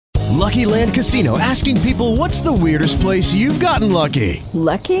Lucky Land Casino, asking people, what's the weirdest place you've gotten lucky?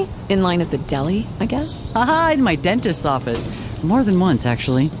 Lucky? In line at the deli, I guess? Aha, in my dentist's office. More than once,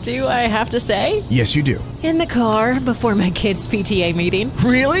 actually. Do I have to say? Yes, you do. In the car before my kids' PTA meeting.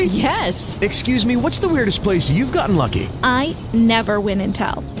 Really? Yes. Excuse me, what's the weirdest place you've gotten lucky? I never win and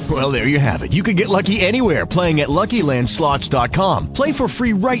tell. Well, there you have it. You can get lucky anywhere, playing at LuckyLandSlots.com. Play for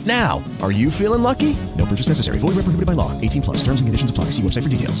free right now. Are you feeling lucky? No purchase necessary. Void where prohibited by law. 18 plus. Terms and conditions apply. See website for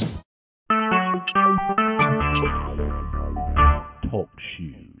details. Talk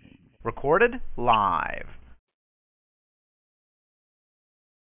shoes. Recorded live.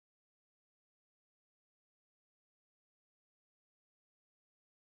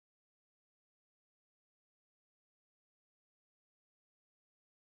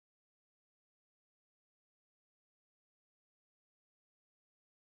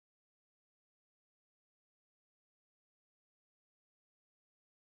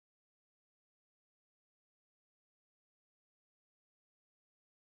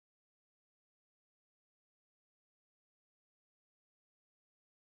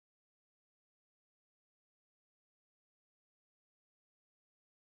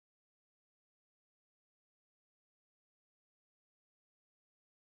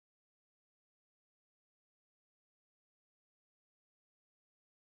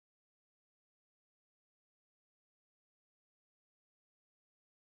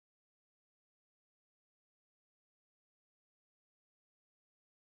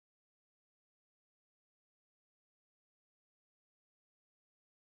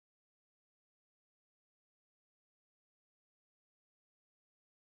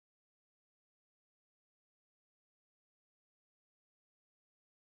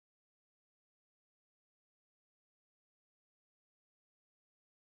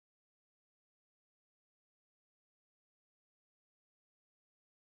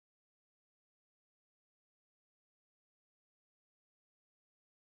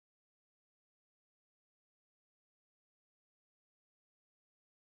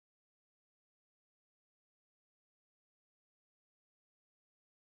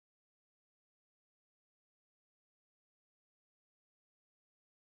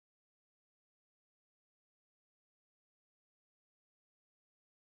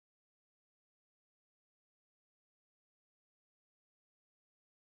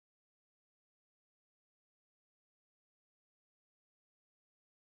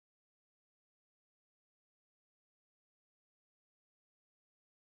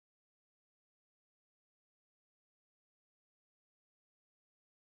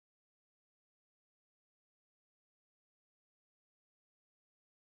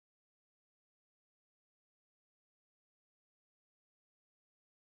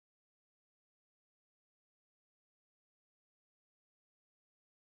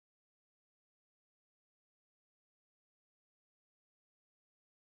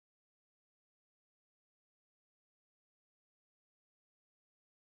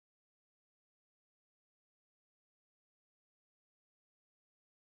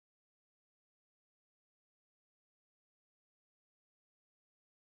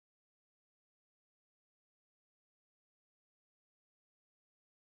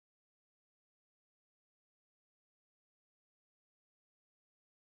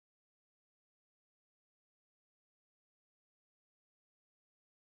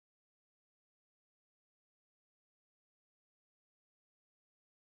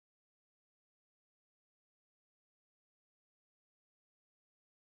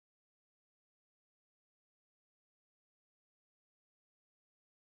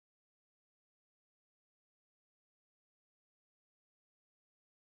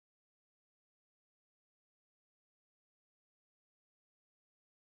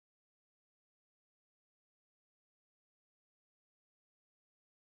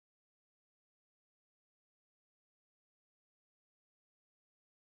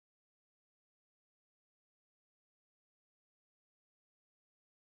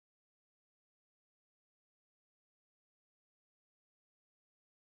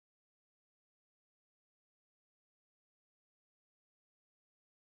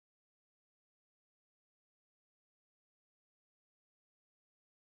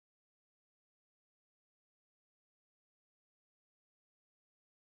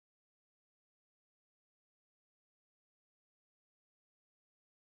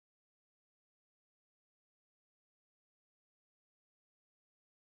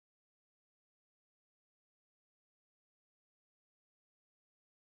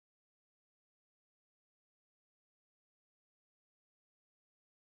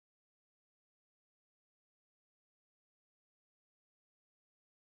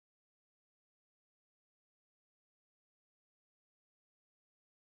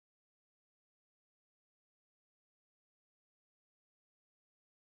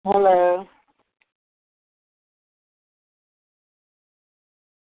 Hello.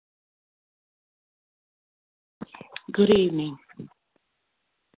 Good evening.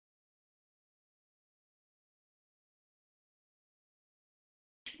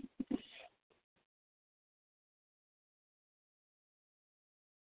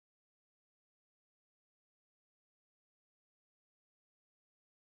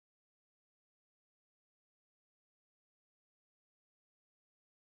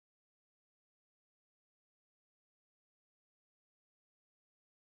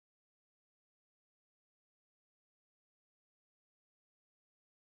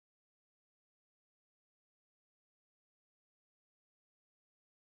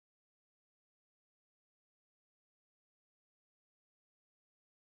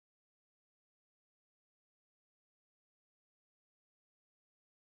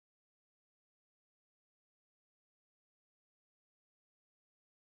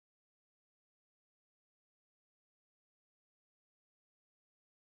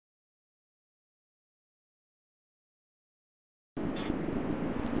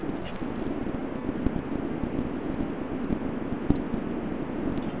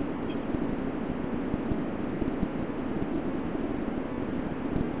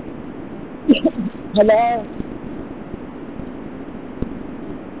 Hello.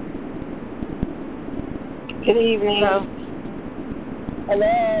 Good evening. Hello.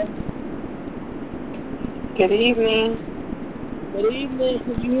 Hello. Good evening. Good evening.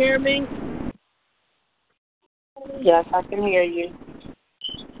 Can you hear me? Yes, I can hear you.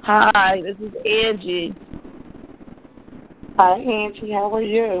 Hi, this is Angie. Hi, Angie. How are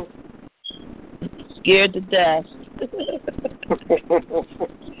you? Scared to death.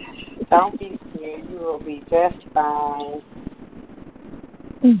 Don't be scared. You will be just fine.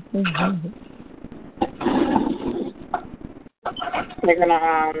 We're going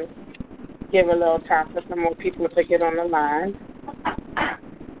to give a little time for some more people to get on the line.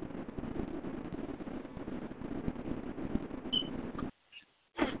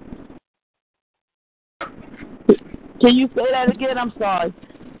 Can you say that again? I'm sorry.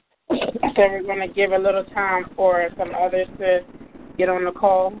 So we're going to give a little time for some others to get on the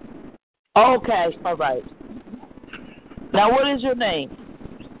call. Okay, all right. Now, what is your name?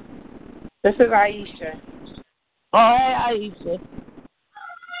 This is Aisha. Oh, hey, Aisha.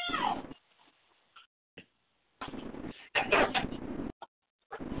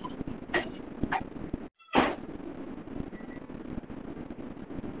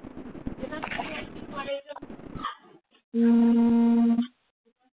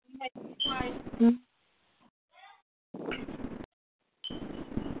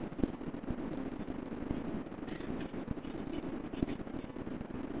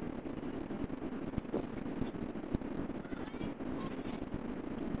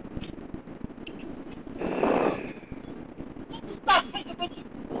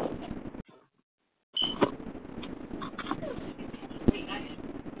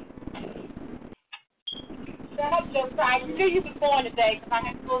 You knew you was born today because I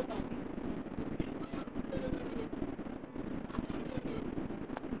had to go somewhere.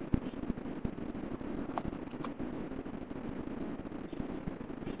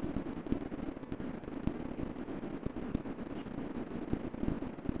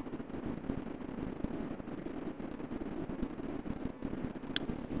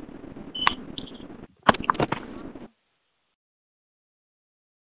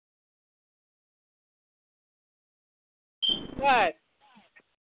 What?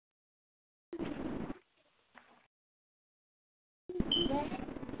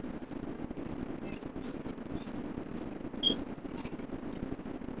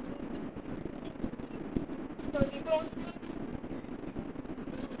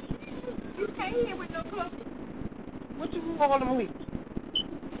 You came here with no clothes. What you want them with?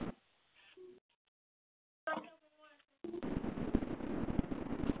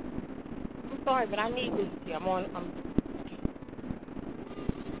 I'm sorry, but I need this. I'm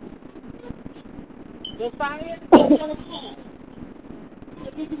Josiah, I'm going to call.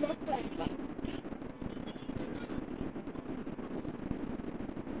 I'll give you my flashlight.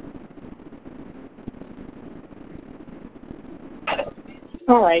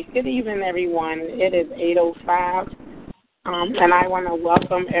 All right. Good evening, everyone. It is 8:05, and I want to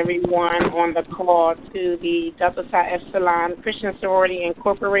welcome everyone on the call to the Delta Psi Epsilon Christian Sorority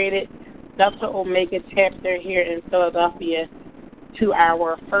Incorporated Delta Omega chapter here in Philadelphia to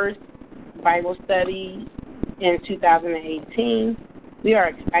our first Bible study in 2018. We are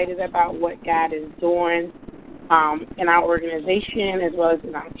excited about what God is doing in our organization as well as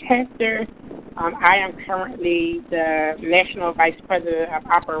in our chapter. I am currently the National Vice President of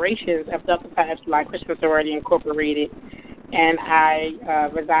Operations of Delta Psi Epsilon Christian Sorority Incorporated, and I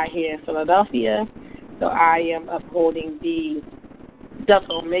reside here in Philadelphia. So I am upholding the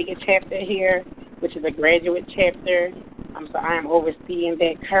Delta Omega chapter here, which is a graduate chapter. So I am overseeing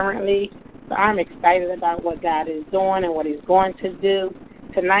that currently. So I'm excited about what God is doing and what He's going to do.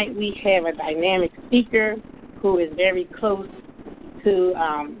 Tonight we have a dynamic speaker who is very close to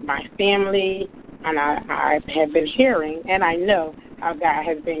my family, and I have been hearing, and I know how God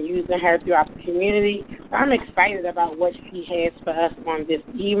has been using her throughout the community. So I'm excited about what she has for us on this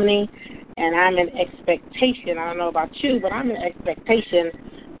evening, and I'm in expectation. I don't know about you, but I'm in expectation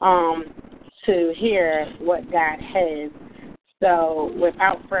to hear what God has. So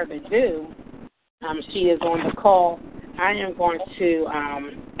without further ado, she is on the call. I am going to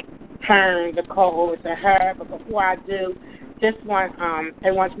turn the call over to her, but before I do, just want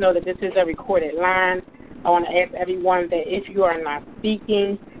everyone to know that this is a recorded line. I want to ask everyone that if you are not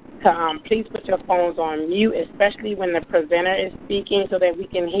speaking, to please put your phones on mute, especially when the presenter is speaking, so that we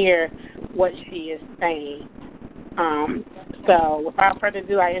can hear what she is saying. So without further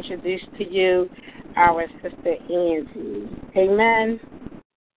ado, I introduce to you our sister Angie. Amen.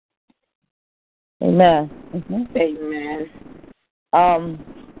 Amen. Mm-hmm. Amen.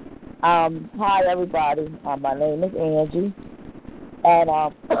 Hi, everybody. My name is Angie, and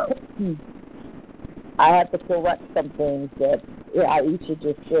I have to correct some things that Aisha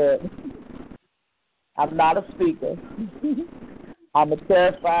just said. I'm not a speaker. I'm a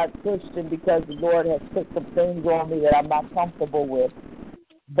terrified Christian because the Lord has put some things on me that I'm not comfortable with.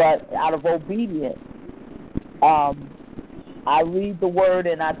 But out of obedience, I read the Word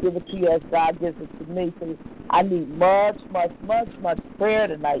and I give it to you as God gives it to me. So I need much prayer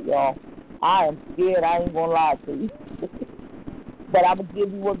tonight, y'all. I am scared. I ain't going to lie to you. But I'm going to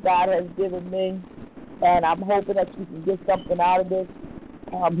give you what God has given me, and I'm hoping that you can get something out of this.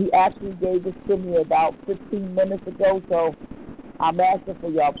 He actually gave this to me about 15 minutes ago, so I'm asking for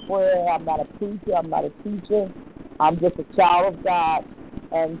your prayer. I'm not a preacher. I'm not a teacher. I'm just a child of God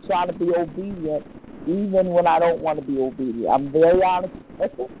and trying to be obedient, even when I don't want to be obedient. I'm very honest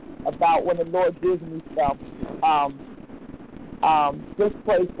about when the Lord gives me stuff. Just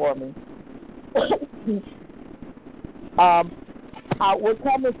pray for me. We're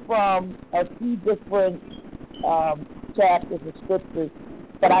coming from a few different chapters of scriptures,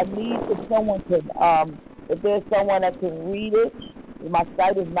 but I need if there's someone that can read it. My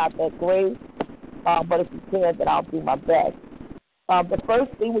sight is not that great, but if you can, then I'll do my best. The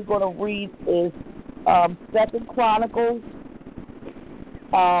first thing we're going to read is 2 Chronicles,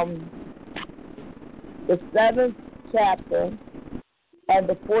 the 7th chapter, and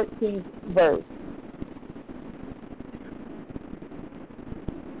the 14th verse.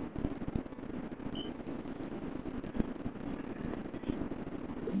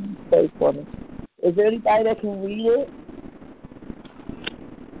 Pray for me. Is there anybody that can read it?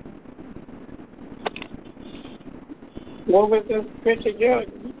 What was the scripture?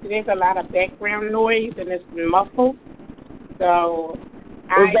 There's a lot of background noise and it's muffled. So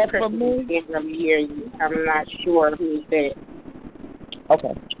I personally can't really hear you. I'm not sure who's that.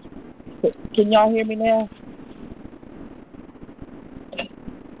 Okay. Can y'all hear me now?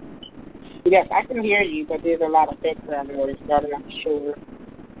 Yes, I can hear you, but there's a lot of background noise, so I'm not sure.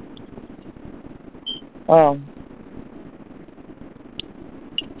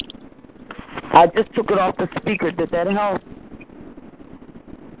 I just took it off the speaker. Did that help?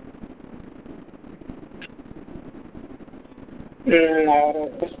 No,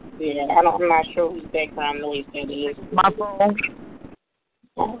 yeah, I'm not sure whose background noise that is. My phone.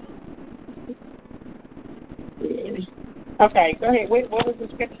 Yeah. Okay, go ahead. What was the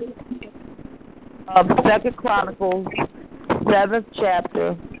scripture? 2 Chronicles, 7th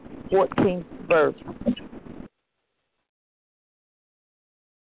chapter, 14th verse.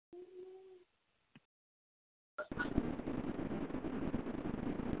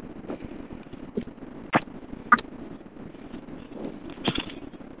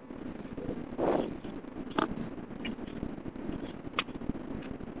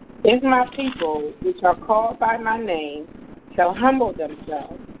 If my people, which are called by my name, shall humble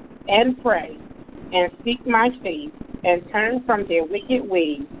themselves and pray and seek my face and turn from their wicked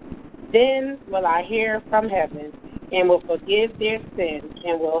ways, then will I hear from heaven and will forgive their sins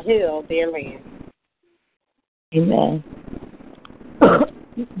and will heal their land. Amen.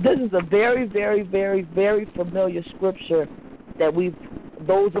 This is a very, very, very, very familiar scripture that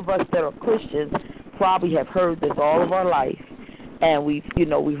those of us that are Christians probably have heard this all of our life. And we've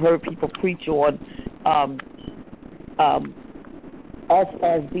heard people preach on us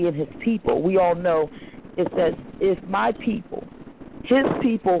as being his people. We all know it says, if my people, his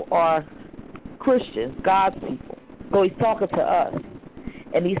people are Christians, God's people. So he's talking to us.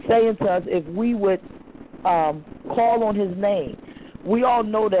 And he's saying to us, if we would call on his name. We all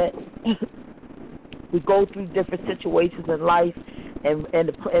know that we go through different situations in life, and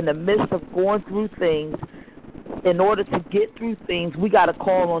in the midst of going through things, in order to get through things, we got to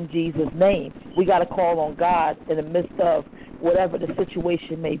call on Jesus' name. We got to call on God in the midst of whatever the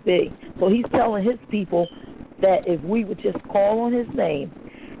situation may be. So he's telling his people that if we would just call on his name,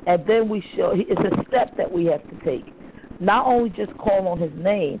 and then it's a step that we have to take. Not only just call on his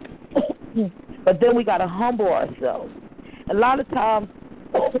name, but then we got to humble ourselves. A lot of times,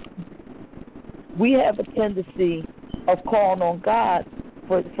 we have a tendency of calling on God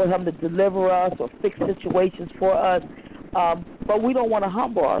for him to deliver us or fix situations for us, but we don't want to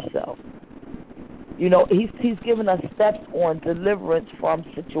humble ourselves. You know, he's given us steps on deliverance from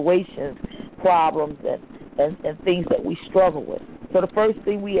situations, problems, and things that we struggle with. So the first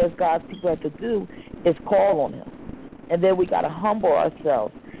thing we as God's people have to do is call on him. And then we got to humble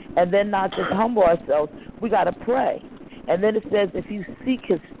ourselves. And then not just humble ourselves, we got to pray. And then it says if you seek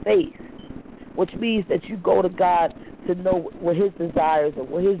his face, which means that you go to God to know what his desires are,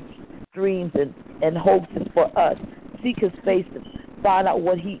 what his dreams and hopes is for us. Seek his face to find out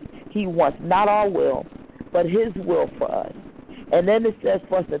what he wants. Not our will, but his will for us. And then it says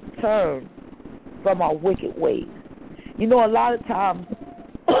for us to turn from our wicked ways. You know, a lot of times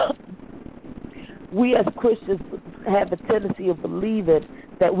we as Christians have a tendency of believing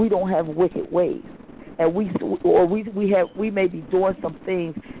that we don't have wicked ways. And we may be doing some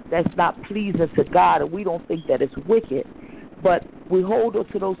things that's not pleasing to God, and we don't think that it's wicked. But we hold on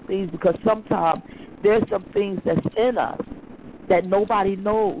to those things because sometimes there's some things that's in us that nobody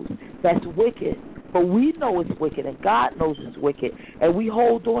knows that's wicked. But we know it's wicked, and God knows it's wicked, and we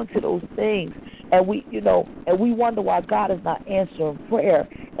hold on to those things, and we wonder why God is not answering prayer,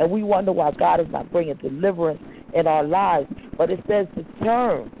 and we wonder why God is not bringing deliverance in our lives. But it says to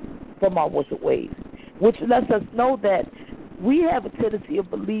turn from our wicked ways, which lets us know that we have a tendency of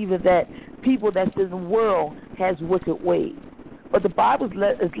believing that people that's in the world has wicked ways. But the Bible is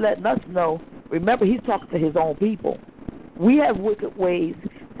letting us know, remember, he's talking to his own people. We have wicked ways,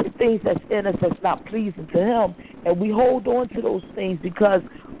 the things that's in us that's not pleasing to him, and we hold on to those things because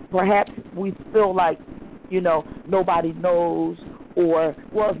perhaps we feel like, nobody knows, or,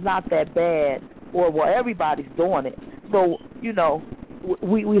 well, it's not that bad, or, well, everybody's doing it. So,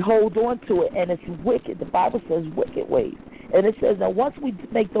 we hold on to it, and it's wicked. The Bible says wicked ways. And it says that once we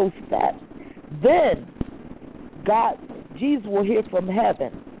make those steps, then Jesus will hear from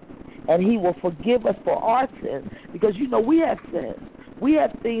heaven, and he will forgive us for our sins. Because, we have sins. We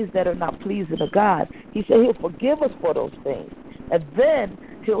have things that are not pleasing to God. He said he'll forgive us for those things, and then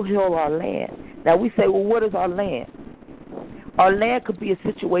he'll heal our land. Now, we say, well, what is our land? Our land could be a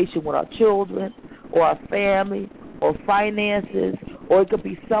situation with our children or our family or finances, or it could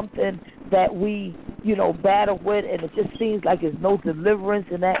be something that we, battle with, and it just seems like there's no deliverance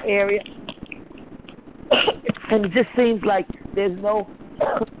in that area. And it just seems like there's no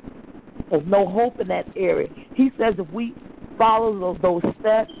hope in that area. He says if we follow those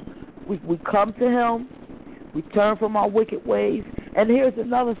steps, we come to him, we turn from our wicked ways. And here's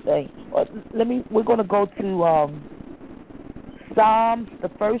another thing. We're going to go to Psalms, the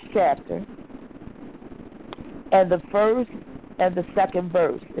first chapter, and the first and the second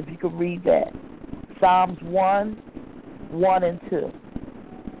verse, if you could read that. Psalms 1, 1 and 2.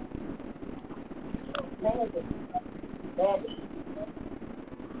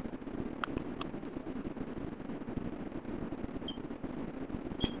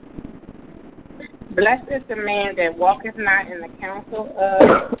 Blessed is the man that walketh not in the counsel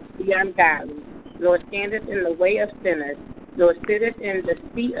of the ungodly, nor standeth in the way of sinners, nor sitteth in the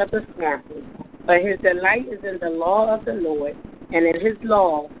seat of the scornful. But his delight is in the law of the Lord, and in his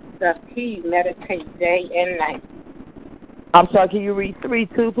law doth he meditate day and night. I'm sorry, can you read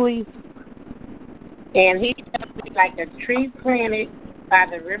 3:2, please? And he shall be like a tree planted by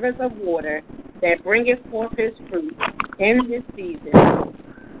the rivers of water, that bringeth forth his fruit in his season.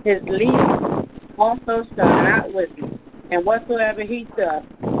 His leaves also shall not wither, and whatsoever he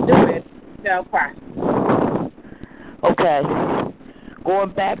doeth shall prosper. Okay.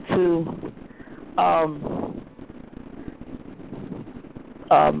 Going back to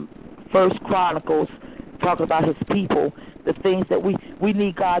First Chronicles, talking about his people, the things that we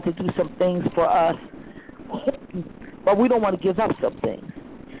need God to do some things for us, but we don't want to give up some things.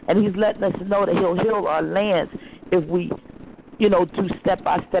 And he's letting us know that he'll heal our lands if we, do step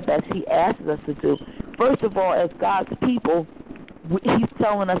by step as he asks us to do. First of all, as God's people, he's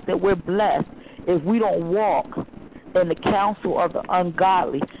telling us that we're blessed if we don't walk in the counsel of the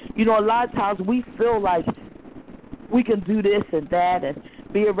ungodly. You know, a lot of times we feel like we can do this and that and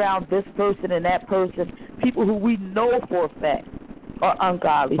be around this person and that person, people who we know for a fact are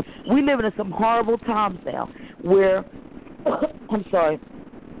ungodly. We live in some horrible times now where,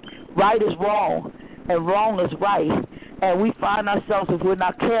 right is wrong and wrong is right, and we find ourselves, if we're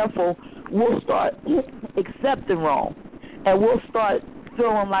not careful, we'll start accepting wrong, and we'll start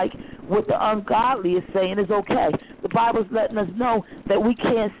feeling like what the ungodly is saying is okay. The Bible's letting us know that we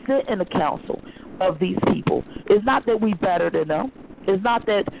can't sit in the counsel of these people. It's not that we're better than them. It's not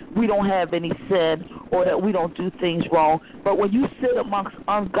that we don't have any sin or that we don't do things wrong. But when you sit amongst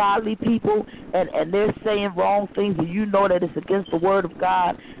ungodly people and they're saying wrong things and you know that it's against the Word of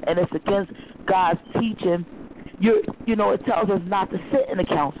God and it's against God's teaching, you know, it tells us not to sit in the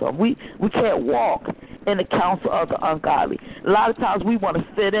counsel. We can't walk in the counsel of the ungodly. A lot of times we want to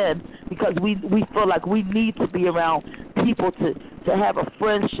fit in because we feel like we need to be around people to have a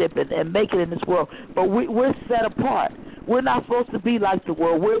friendship and make it in this world. But we're set apart. We're not supposed to be like the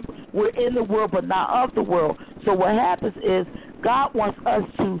world. We're in the world but not of the world. So what happens is God wants us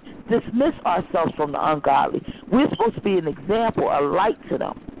to dismiss ourselves from the ungodly. We're supposed to be an example, a light to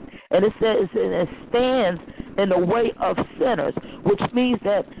them. And it says it stands in the way of sinners, which means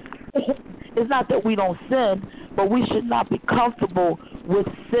that it's not that we don't sin, but we should not be comfortable with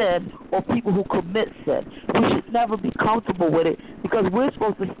sin or people who commit sin. We should never be comfortable with it because we're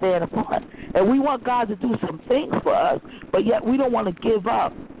supposed to stand apart. And we want God to do some things for us, but yet we don't want to give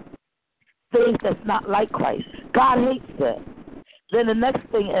up things that's not like Christ. God hates sin. Then the next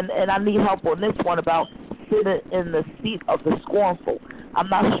thing, and I need help on this one about sitting in the seat of the scornful. I'm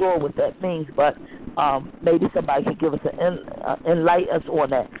not sure what that means, but maybe somebody can give us enlighten us on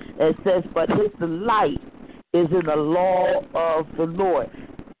that. And it says, but his delight is in the law of the Lord.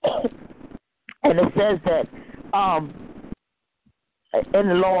 And it says that in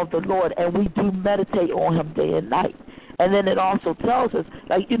the law of the Lord, and we do meditate on him day and night. And then it also tells us,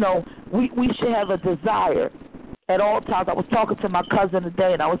 like, you know, we should have a desire at all times. I was talking to my cousin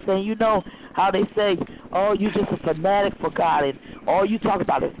today, and I was saying, you know, how they say, oh, you're just a fanatic for God, and all you talk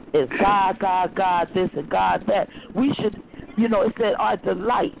about is God, God, God, this and God, that. We should, you know, it said our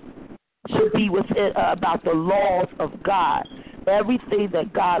delight should be within, about the laws of God. Everything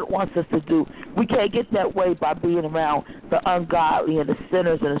that God wants us to do. We can't get that way by being around the ungodly and the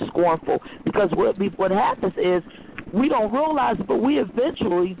sinners and the scornful, because what happens is we don't realize it, but we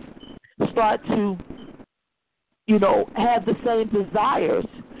eventually start to, you know, have the same desires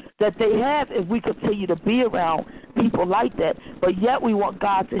that they have if we continue to be around people like that. But yet we want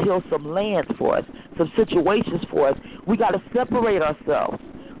God to heal some lands for us, some situations for us. We got to separate ourselves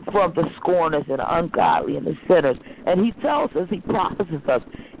from the scorners and the ungodly and the sinners. And he tells us, he promises us,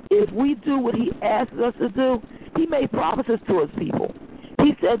 if we do what he asks us to do, he made promises to his people.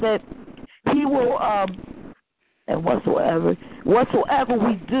 He said that he will, and whatsoever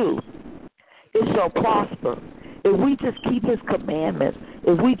we do, it shall prosper. If we just keep his commandments,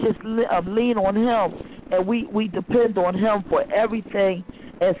 if we just lean on him and we depend on him for everything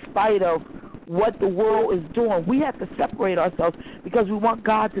in spite of what the world is doing, we have to separate ourselves because we want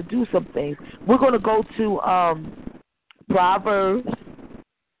God to do some things. We're going to go to Proverbs.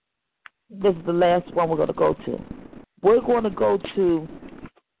 This is the last one we're going to go to. We're going to go to,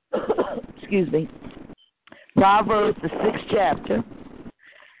 Proverbs, the 6th chapter,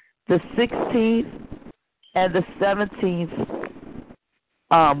 the 16th and the 17th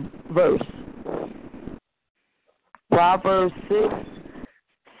verse. Proverbs 6,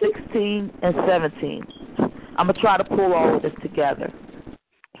 16, and 17. I'm going to try to pull all of this together.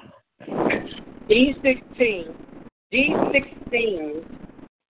 D16,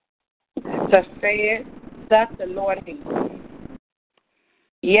 thus saith, thus the Lord hates.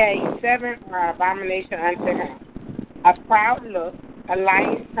 Yea, 7 are abomination unto him. A proud look, a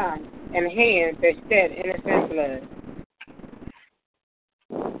lying tongue, and hands that shed innocent blood.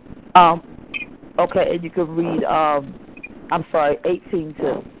 Okay, and you can read, 18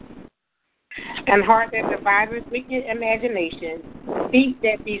 too. And heart that devises wicked imagination, feet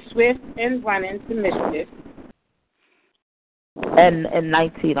that be swift and running to mischief. And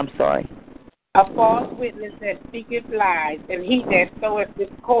 19, I'm sorry. A false witness that speaketh lies, and he that soweth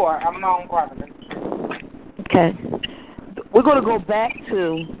discord among brethren. Okay. We're going to go back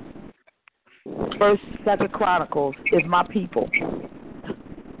to 1st, 2nd Chronicles, is my people.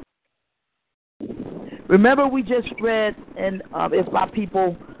 Remember we just read, and if my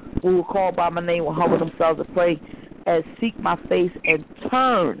people who will call by my name will humble themselves and pray and seek my face and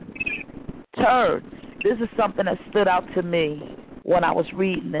turn. This is something that stood out to me when I was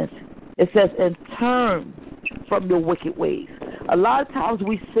reading this. It says, and turn from your wicked ways. A lot of times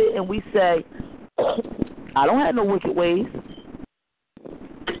we sit and we say, I don't have no wicked ways.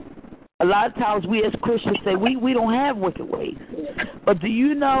 A lot of times we as Christians say, we don't have wicked ways. But do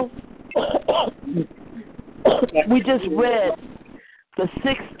you know, we just read the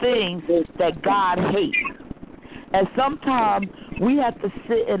 6 things that God hates. And sometimes we have to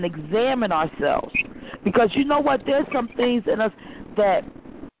sit and examine ourselves. Because you know what? There's some things in us that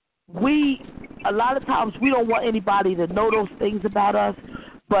a lot of times we don't want anybody to know those things about us.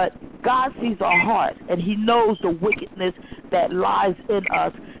 But God sees our heart, and he knows the wickedness that lies in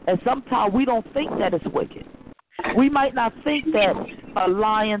us. And sometimes we don't think that it's wicked. We might not think that a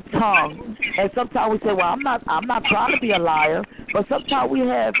lying tongue, and sometimes we say, well, I'm not trying to be a liar, but sometimes we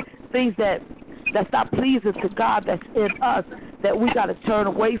have things that's not pleasing to God that's in us that we got to turn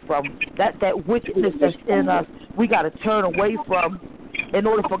away from. That wickedness that's in us, we got to turn away from in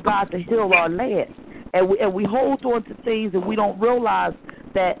order for God to heal our land. And we hold on to things and we don't realize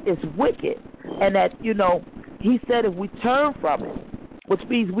that it's wicked, and that, he said if we turn from it, which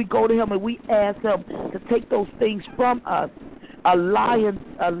means we go to him and we ask him to take those things from us. The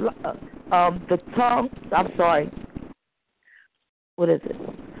tongue, what is it?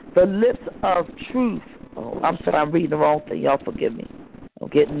 The lips of truth. Oh, I'm sorry, I'm reading the wrong thing. Y'all forgive me. I'm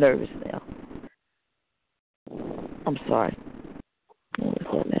getting nervous now. I'm sorry.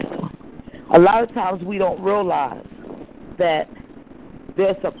 A lot of times we don't realize that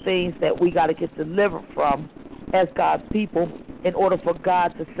there's some things that we got to get delivered from as God's people in order for God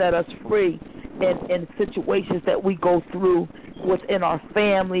to set us free in situations that we go through within our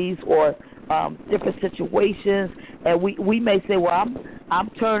families or different situations. And we may say, well, I'm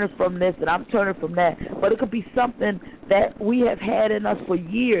turning from this and I'm turning from that. But it could be something that we have had in us for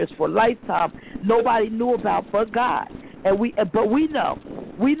years, for a lifetime, nobody knew about but God. But we know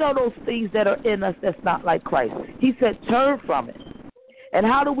those things that are in us that's not like Christ. He said, turn from it. And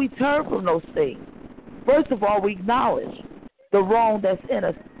how do we turn from those things? First of all, we acknowledge the wrong that's in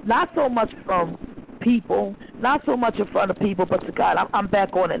us. Not so much from people, not so much in front of people, but to God. I'm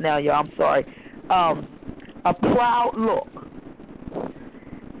back on it now, y'all. I'm sorry. A proud look.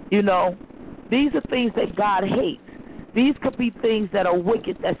 These are things that God hates. These could be things that are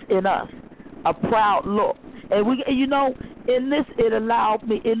wicked that's in us. A proud look. And in this,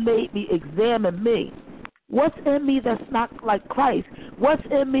 it made me examine me. What's in me that's not like Christ? What's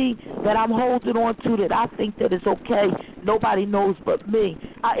in me that I'm holding on to that I think that is okay? Nobody knows but me.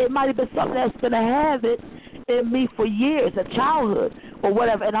 It might have been something that's going to have it in me for years, a childhood or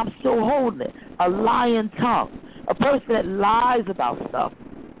whatever, and I'm still holding it. A lying tongue, a person that lies about stuff,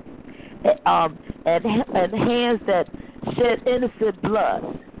 and hands that shed innocent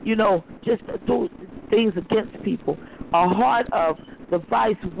blood, just do things against people. A heart of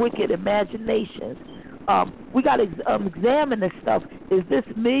device, wicked imaginations. We got to examine this stuff. Is this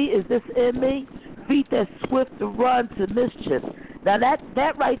me? Is this in me? Feet that swift to run to mischief. Now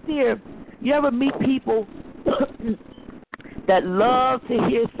that right there, you ever meet people that love to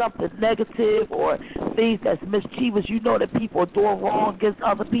hear something negative or things that's mischievous? You know that people are doing wrong against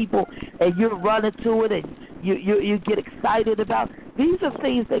other people, and you're running to it, and you get excited about. These are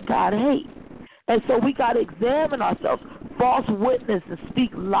things that God hates. And so we got to examine ourselves. False witness and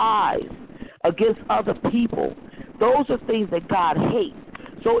speak lies against other people. Those are things that God hates.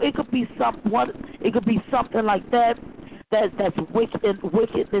 So it could be something like that's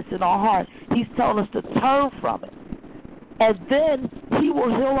wickedness in our heart. He's telling us to turn from it. And then he will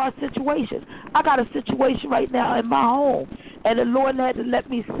heal our situation. I got a situation right now in my home, and the Lord had to let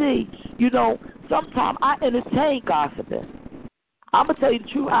me see, sometimes I entertain gossiping. I'm going to tell you the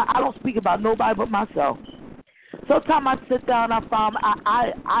truth. I don't speak about nobody but myself. Sometimes I sit down and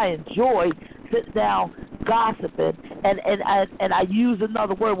I enjoy sit down gossiping, and I use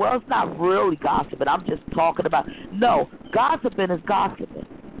another word. Well, it's not really gossiping. I'm just talking about. No, gossiping is gossiping.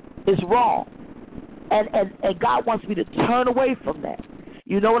 It's wrong. And God wants me to turn away from that.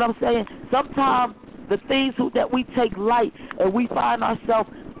 You know what I'm saying? Sometimes the things that we take light and we find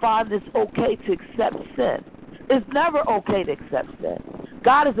it's okay to accept sin. It's never okay to accept sin.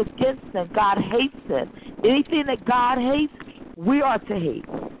 God is against sin. God hates sin. Anything that God hates, we are to hate.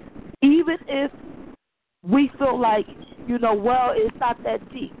 Even if we feel like, it's not that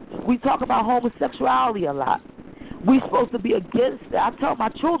deep. We talk about homosexuality a lot. We're supposed to be against it. I tell my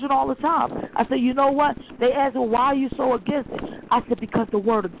children all the time. I say, you know what? They ask, well, why are you so against it? I said, because the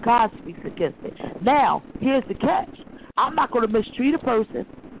word of God speaks against it. Now, here's the catch. I'm not going to mistreat a person.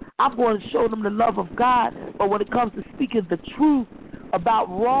 I'm going to show them the love of God. But when it comes to speaking the truth about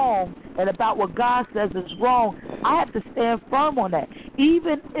wrong and about what God says is wrong, I have to stand firm on that,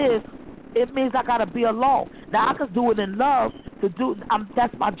 even if it means I got to be alone. Now, I can do it in love.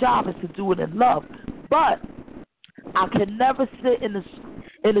 That's my job, is to do it in love. But I can never sit in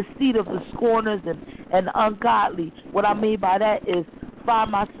the seat of the scorners and the ungodly. What I mean by that is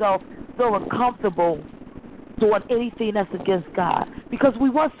find myself feeling comfortable doing anything that's against God, because we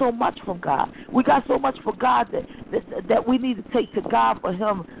want so much from God. We got so much for God that we need to take to God for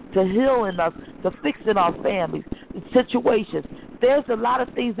Him to heal in us, to fix in our families, situations. There's a lot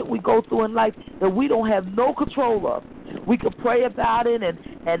of things that we go through in life that we don't have no control of. We can pray about it,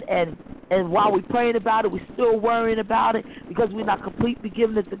 and while we're praying about it, we're still worrying about it because we're not completely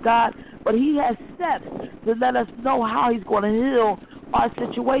giving it to God. But He has steps to let us know how He's going to heal our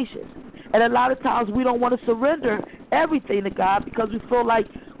situations. And a lot of times we don't want to surrender everything to God because we feel like,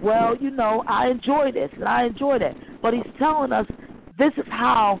 well, I enjoy this and I enjoy that. But He's telling us this is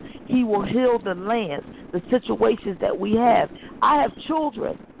how He will heal the lands, the situations that we have. I have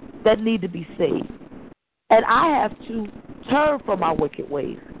children that need to be saved, and I have to turn from my wicked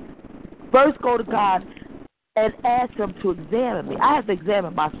ways. First go to God and ask Him to examine me. I have to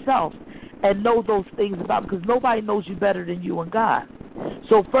examine myself and know those things about me, because nobody knows you better than you and God.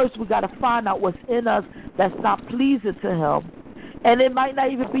 So first we got to find out what's in us that's not pleasing to Him. And it might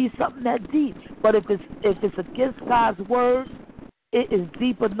not even be something that deep, but if it's against God's word, it is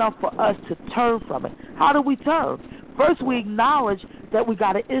deep enough for us to turn from it. How do we turn? First we acknowledge that we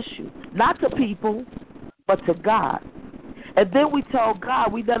got an issue, not to people, but to God. And then we tell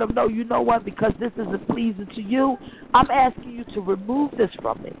God, we let Him know, you know what, because this isn't pleasing to you, I'm asking you to remove this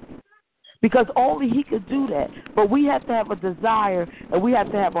from me. Because only He could do that. But we have to have a desire, and we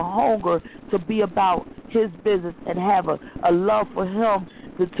have to have a hunger to be about His business and have a love for Him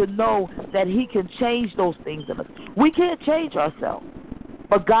to know that He can change those things in us. We can't change ourselves,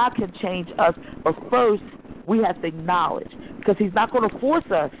 but God can change us. But first, we have to acknowledge, because He's not going to force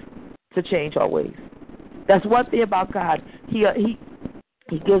us to change our ways. That's one thing about God. He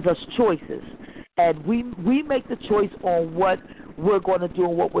gives us choices, and we make the choice on what we're going to do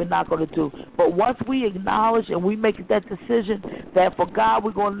and what we're not going to do. But once we acknowledge and we make that decision that for God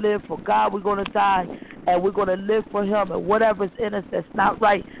we're going to live, for God we're going to die, and we're going to live for Him, and whatever's in us that's not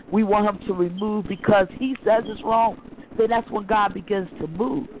right, we want Him to remove because He says it's wrong, then that's when God begins to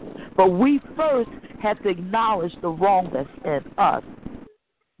move. But we first have to acknowledge the wrong that's in us.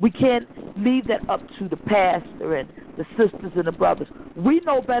 We can't leave that up to the pastor and the sisters and the brothers. We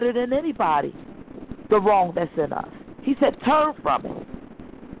know better than anybody the wrong that's in us. He said, turn from it.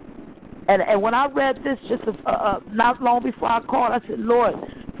 And when I read this just not long before I called, I said, Lord,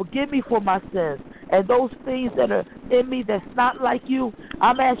 forgive me for my sins. And those things that are in me that's not like you,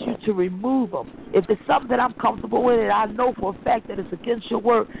 I'm asking you to remove them. If it's something that I'm comfortable with and I know for a fact that it's against your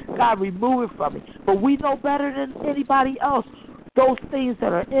word, God, remove it from me. But we know better than anybody else those things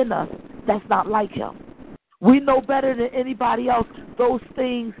that are in us that's not like Him. We know better than anybody else those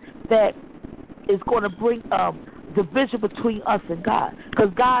things that is going to bring division between us and God. Because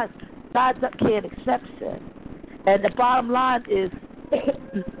God can't accept sin. And the bottom line is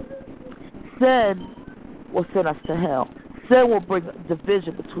sin will send us to hell. Sin will bring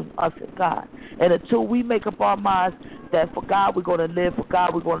division between us and God. And until we make up our minds that for God we're going to live, for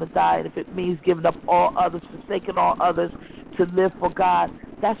God we're going to die, and if it means giving up all others, forsaking all others to live for God,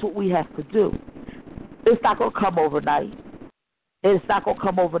 that's what we have to do. It's not going to come overnight. It's not going to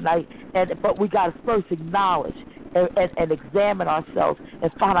come overnight. But we got to first acknowledge and examine ourselves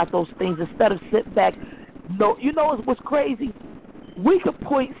and find out those things instead of sitting back. No, you know what's crazy? We can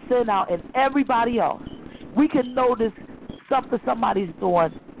point sin out in everybody else. We can notice something somebody's doing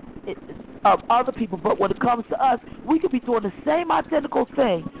of other people, but when it comes to us, we could be doing the same identical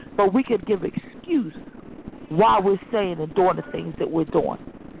thing, but we could give excuse why we're saying and doing the things that we're doing.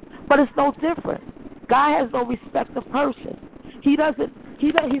 But it's no different. God has no respect of person. He's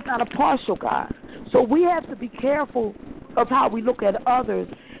not a partial God. So we have to be careful of how we look at others.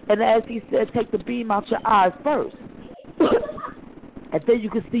 And as He said, take the beam out your eyes first. And then you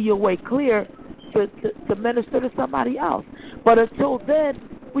can see your way clear to minister to somebody else. But until then,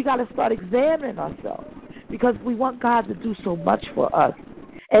 we got to start examining ourselves, because we want God to do so much for us.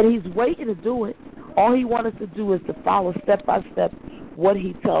 And He's waiting to do it. All He wants us to do is to follow step by step what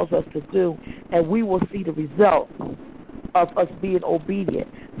He tells us to do, and we will see the result of us being obedient.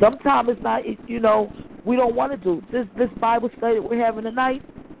 Sometimes it's not, we don't want to do this Bible study that we're having tonight.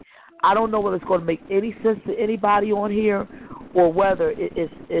 I don't know whether it's going to make any sense to anybody on here or whether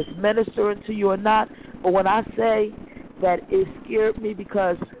it's ministering to you or not. But when I say that it scared me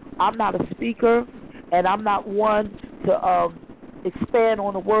because I'm not a speaker and I'm not one to expand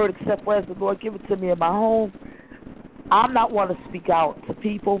on the word except as the Lord give it to me in my home. I'm not one to speak out to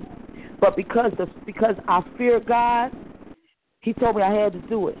people, but because I fear God, He told me I had to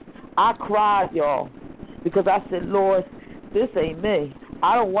do it. I cried, y'all, because I said, Lord, this ain't me.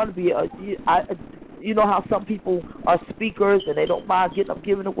 I don't want to be you know how some people are speakers and they don't mind getting up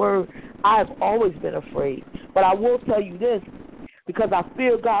giving the word. I've always been afraid. But I will tell you this, because I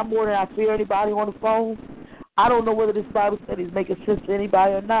fear God more than I fear anybody on the phone. I don't know whether this Bible study is making sense to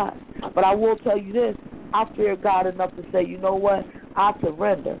anybody or not, but I will tell you this, I fear God enough to say, you know what, I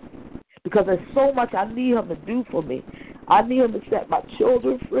surrender. Because there's so much I need Him to do for me. I need Him to set my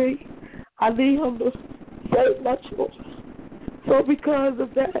children free. I need Him to save my children. So because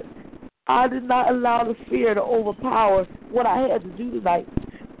of that, I did not allow the fear to overpower what I had to do tonight.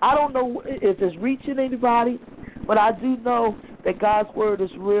 I don't know if it's reaching anybody, but I do know that God's word is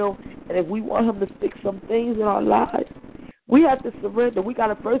real, and if we want Him to fix some things in our lives, we have to surrender. We got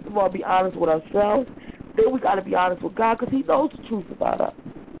to, first of all, be honest with ourselves. Then we got to be honest with God, because He knows the truth about us.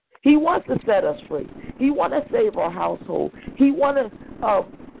 He wants to set us free. He wants to save our household. He wants to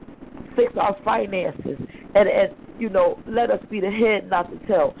fix our finances and you know, let us be the head, not the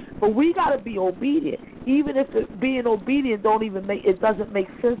tail. But we got to be obedient. Even if being obedient doesn't make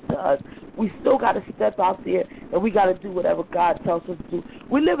sense to us, we still got to step out there and we got to do whatever God tells us to do.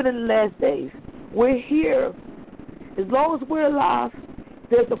 We're living in the last days. We're here. As long as we're alive,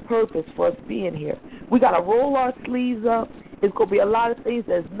 there's a purpose for us being here. We got to roll our sleeves up. It's going to be a lot of things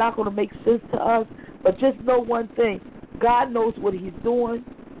that's not going to make sense to us. But just know one thing. God knows what He's doing,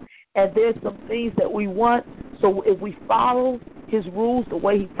 and there's some things that we want. So if we follow His rules the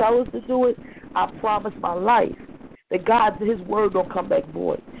way He tells us to do it, I promise my life that His word don't come back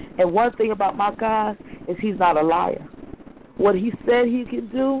void. And one thing about my God is He's not a liar. What He said He can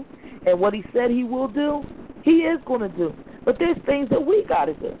do and what He said He will do, He is going to do. But there's things that we got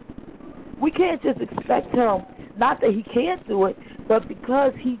to do. We can't just expect Him, not that He can't do it, but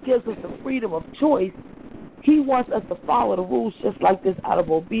because He gives us the freedom of choice, He wants us to follow the rules just like this out of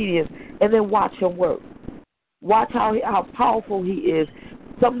obedience and then watch Him work. Watch how powerful He is.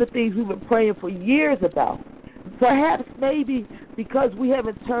 Some of the things we've been praying for years about. Perhaps maybe because we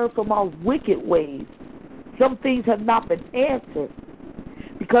haven't turned from our wicked ways, some things have not been answered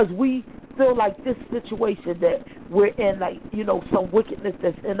because we feel like this situation that we're in, like, you know, some wickedness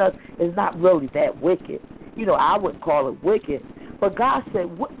that's in us is not really that wicked. You know, I wouldn't call it wicked. But God said,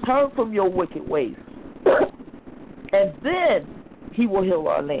 turn from your wicked ways. And then He will heal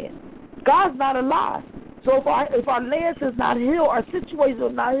our land. God's not a lie. So if our land is not healed, our situation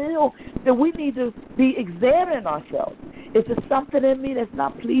is not healed, then we need to be examining ourselves. Is there something in me that's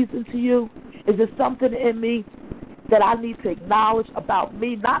not pleasing to you? Is there something in me that I need to acknowledge about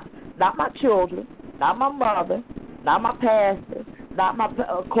me? Not my children, not my mother, not my pastor, not my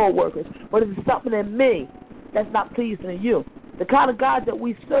co-workers, but is there something in me that's not pleasing to you? The kind of God that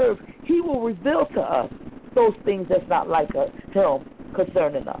we serve, He will reveal to us those things that's not like Him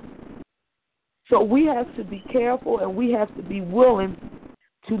concerning us. So we have to be careful and we have to be willing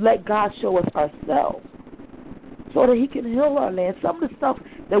to let God show us ourselves so that He can heal our land. Some of the stuff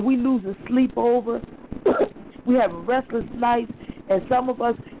that we lose sleep over, we have restless nights, and some of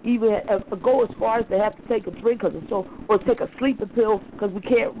us even go as far as to have to take a drink or take a sleeping pill because we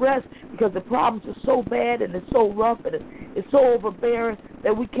can't rest because the problems are so bad and it's so rough and it's so overbearing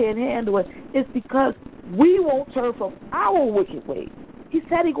that we can't handle it. It's because we won't turn from our wicked ways. He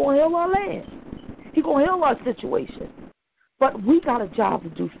said He's going to heal our land. He's going to heal our situation. But we got a job to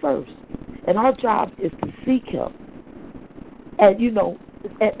do first. And our job is to seek Him. And, you know,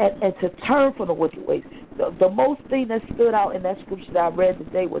 and to turn from the wicked ways. The most thing that stood out in that scripture that I read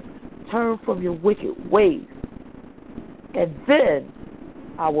today was turn from your wicked ways. And then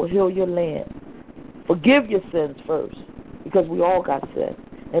I will heal your land. Forgive your sins first. Because we all got sins.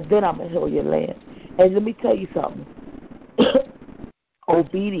 And then I'm going to heal your land. And let me tell you something.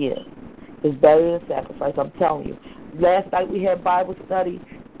 Obedience is better than sacrifice, I'm telling you. Last night we had Bible study.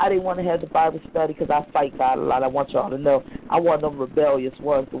 I didn't want to have the Bible study because I fight God a lot. I want y'all to know. I'm one of them rebellious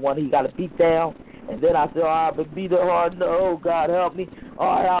ones, the one He got to beat down. And then I said, I've been beat hard. No, God help me.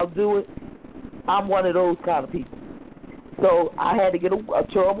 All right, I'll do it. I'm one of those kind of people. So I had to get a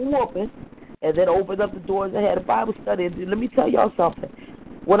terrible whooping and then open up the doors and had a Bible study. And let me tell y'all something.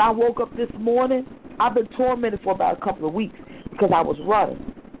 When I woke up this morning, I've been tormented for about a couple of weeks because I was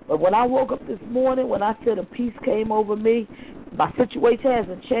running. But when I woke up this morning, when I said a peace came over me, my situation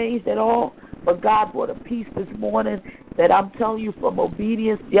hasn't changed at all, but God brought a peace this morning that I'm telling you from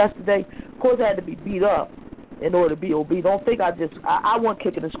obedience yesterday. Of course, I had to be beat up in order to be obedient. Don't think I wasn't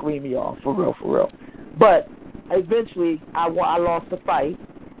kicking and screaming, y'all, for real. But eventually, I lost the fight,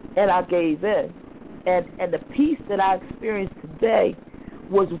 and I gave in. And the peace that I experienced today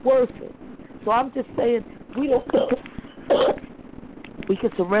was worth it. So I'm just saying, we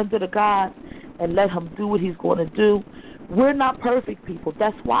can surrender to God and let him do what he's going to do. We're not perfect people.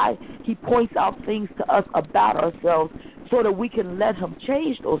 That's why he points out things to us about ourselves so that we can let him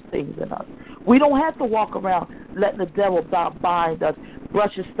change those things in us. We don't have to walk around letting the devil bind us,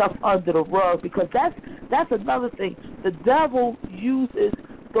 brushing stuff under the rug, because that's another thing. The devil uses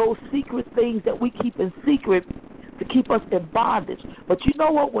those secret things that we keep in secret to keep us in bondage. But you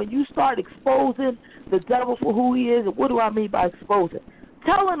know what? When you start exposing the devil for who he is, and what do I mean by exposing?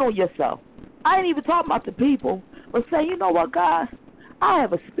 Telling on yourself. I ain't even talking about the people, but say, you know what, God? I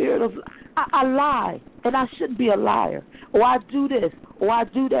have a spirit of, I lie, and I shouldn't be a liar. Or I do this, or I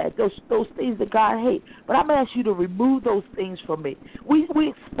do that. Those things that God hates. But I'm going to ask you to remove those things from me. We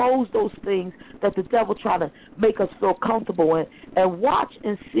expose those things that the devil try to make us feel comfortable in, and watch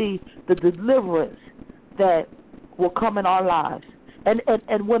and see the deliverance that will come in our lives. And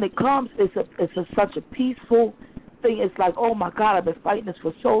when it comes, it's such a peaceful thing. It's like, oh my God, I've been fighting this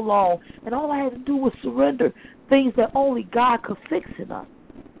for so long, and all I had to do was surrender. Things that only God could fix in us.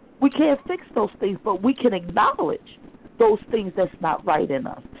 We can't fix those things, but we can acknowledge those things that's not right in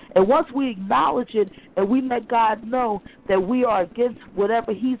us. And once we acknowledge it and we let God know that we are against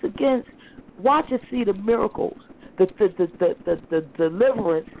whatever he's against, watch and see the miracles, the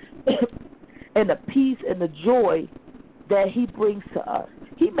deliverance, and the peace and the joy that he brings to us.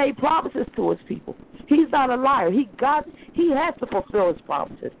 He made promises to his people. He's not a liar. He has to fulfill his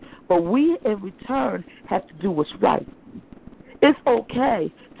promises. But we, in return, have to do what's right. It's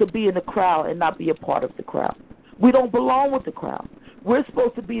okay to be in the crowd and not be a part of the crowd. We don't belong with the crowd. We're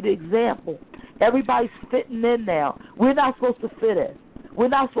supposed to be the example. Everybody's fitting in now. We're not supposed to fit in. We're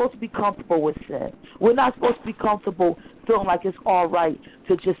not supposed to be comfortable with sin. We're not supposed to be comfortable feeling like it's all right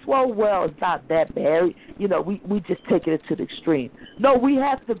to just, well, it's not that bad. You know, we just taking it to the extreme. No, we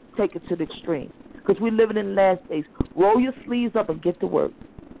have to take it to the extreme because we're living in the last days. Roll your sleeves up and get to work.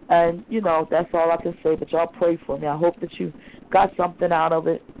 And, you know, that's all I can say. But y'all pray for me. I hope that you got something out of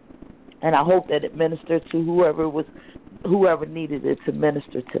it. And I hope that it ministered to whoever needed it to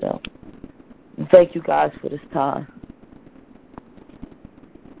minister to them. And thank you guys for this time.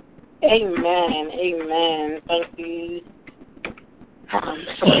 Amen. Amen. Thank you for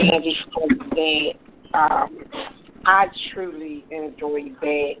being before that. I truly enjoyed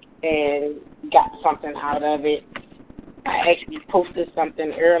that and got something out of it. I actually posted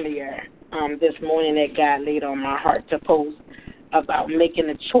something earlier this morning that God laid on my heart to post about making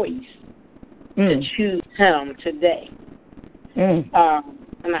a choice to choose him today. And I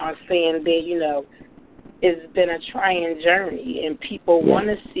was saying that, you know, it's been a trying journey, and people want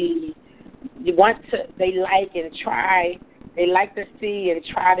to see, they like to see and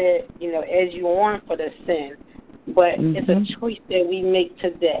try to, you know, edge you on for the sin. But it's a choice that we make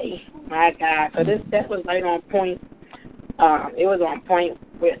today. My God. So that was right on point. It was on point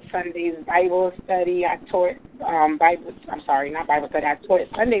with Sunday's Bible study. I taught I taught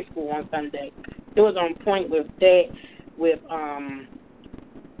Sunday school on Sunday. It was on point with that, with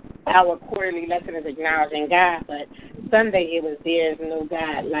our quarterly lesson is acknowledging God, but Sunday it was there is no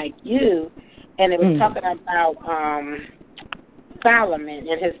God like you, and it was talking about Solomon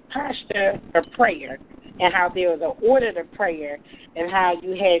and his posture for prayer, and how there was an order to prayer, and how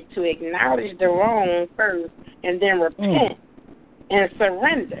you had to acknowledge the wrong first and then repent and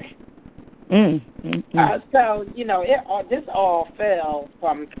surrender. So, you know, this all fell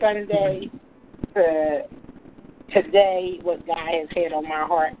from Sunday to today, what God has had on my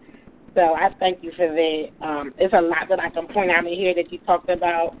heart. So I thank you for that. It's a lot that I can point out in here that you talked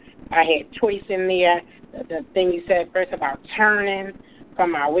about. I had choice in there. The thing you said first about turning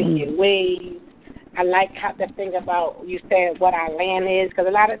from our wicked ways. I like how the thing about you said what our land is, because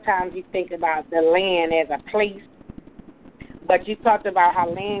a lot of times you think about the land as a place, but you talked about how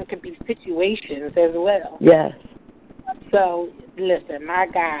land could be situations as well. Yes. So, listen, my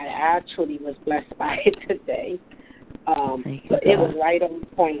God, I truly was blessed by it today. It was right on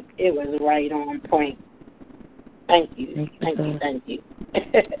point. It was right on point. Thank you. Thank you.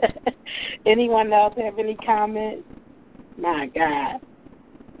 Anyone else have any comments? My God.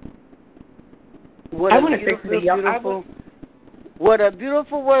 What a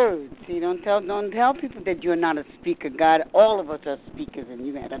beautiful word. See, don't tell people that you're not a speaker. God, all of us are speakers, and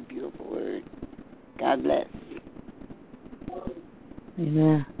you had a beautiful word. God bless.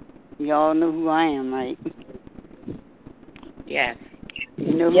 Amen. Y'all know who I am, right? Yes.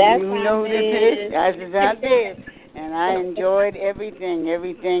 You know who this is? Guys, is out there. And I enjoyed everything. And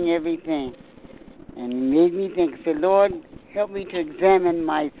it made me think, say, Lord, help me to examine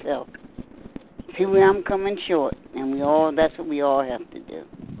myself. See where I'm coming short, and that's what we all have to do.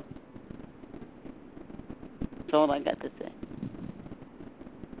 That's all I got to say.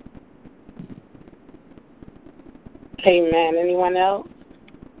 Amen. Anyone else?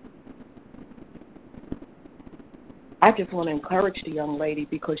 I just want to encourage the young lady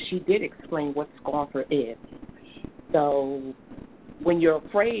because she did explain what scoffer is. So when you're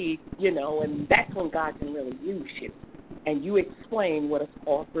afraid, and that's when God can really use you. And you explain what a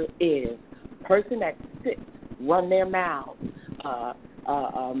scoffer is. Person that sits, run their mouths,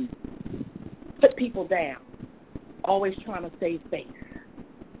 put people down, always trying to save face,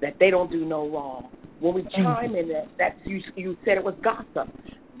 that they don't do no wrong. When we chime in that's you said it was gossip.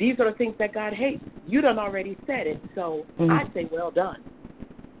 These are the things that God hates. You done already said it, so I say well done.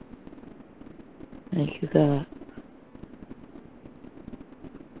 Thank you, God.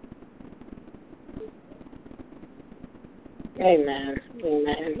 Amen.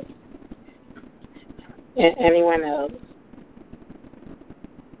 Amen. Anyone else?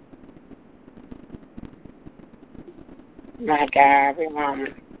 My God,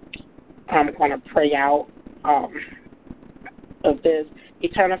 I'm going to pray out of this.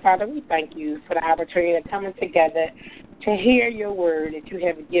 Eternal Father, we thank you for the opportunity of coming together to hear your word that you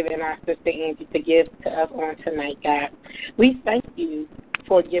have given our sister Angie to give to us on tonight, God. We thank you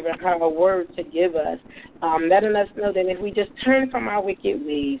for giving her a word to give us, letting us know that if we just turn from our wicked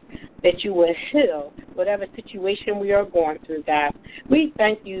ways, that you will heal whatever situation we are going through, God. We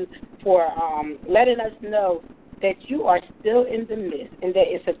thank you for letting us know that you are still in the midst and that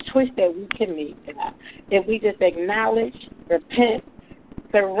it's a choice that we can make, God. If we just acknowledge, repent,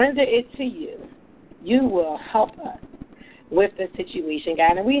 surrender it to you, you will help us with the situation,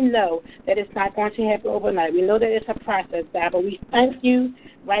 God. And we know that it's not going to happen overnight. We know that it's a process, God, but we thank you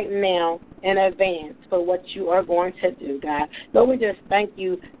right now in advance for what you are going to do, God. Lord, we just thank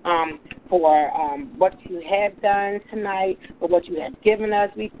you for what you have done tonight, for what you have given us.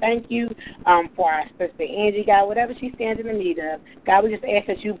 We thank you for our sister Angie, God, whatever she stands in the need of. God, we just ask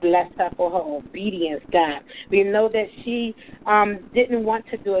that you bless her for her obedience, God. We know that she didn't want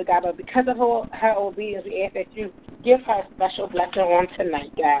to do it, God, but because of her obedience, we ask that you give her a special blessing on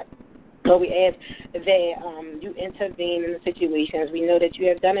tonight, God. So we ask that you intervene in the situations. We know that you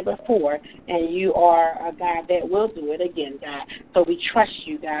have done it before, and you are a God that will do it again, God. So we trust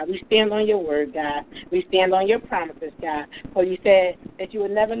you, God. We stand on your word, God. We stand on your promises, God. For you said that you would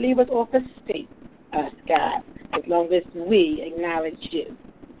never leave us or forsake us, God, as long as we acknowledge you.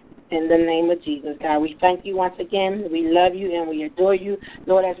 In the name of Jesus, God, we thank you once again. We love you and we adore you.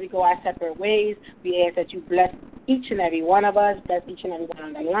 Lord, as we go our separate ways, we ask that you bless each and every one of us, bless each and every one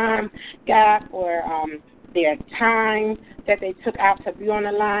on the line, God, for their time that they took out to be on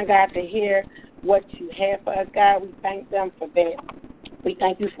the line, God, to hear what you have for us, God. We thank them for that. We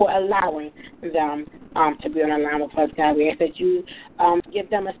thank you for allowing them to be on the line with us, God. We ask that you give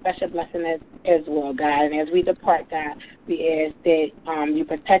them a special blessing as well, God. And as we depart, God, we ask that you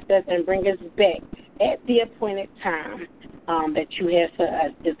protect us and bring us back at the appointed time that you have for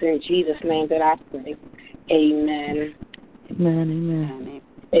us. It's in Jesus' name that I pray. Amen. Amen.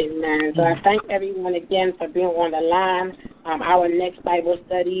 Amen. So I thank everyone again for being on the line. Our next Bible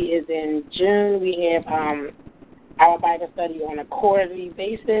study is in June. We have our Bible study on a quarterly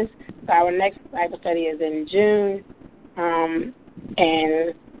basis. So our next Bible study is in June,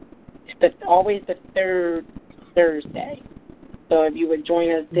 and it's always the third Thursday. So if you would join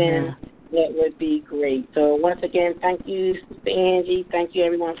us then, that would be great. So once again, thank you, Sister Angie. Thank you,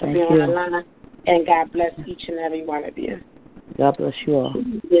 everyone, for being on the line. And God bless each and every one of you. God bless you all.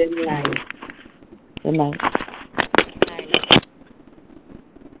 Good night. Good night.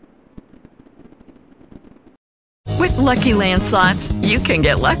 With Lucky Land Slots, you can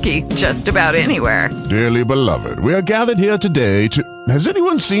get lucky just about anywhere. Dearly beloved, we are gathered here today to... Has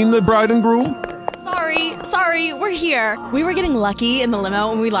anyone seen the bride and groom? Sorry, we're here. We were getting lucky in the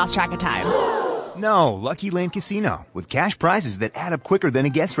limo and we lost track of time. No, Lucky Land Casino, with cash prizes that add up quicker than a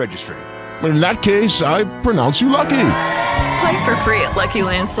guest registry. In that case, I pronounce you lucky. Play for free at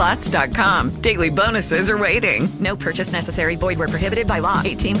LuckyLandSlots.com. Daily bonuses are waiting. No purchase necessary. Void where prohibited by law.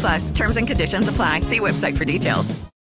 18+. Terms and conditions apply. See website for details.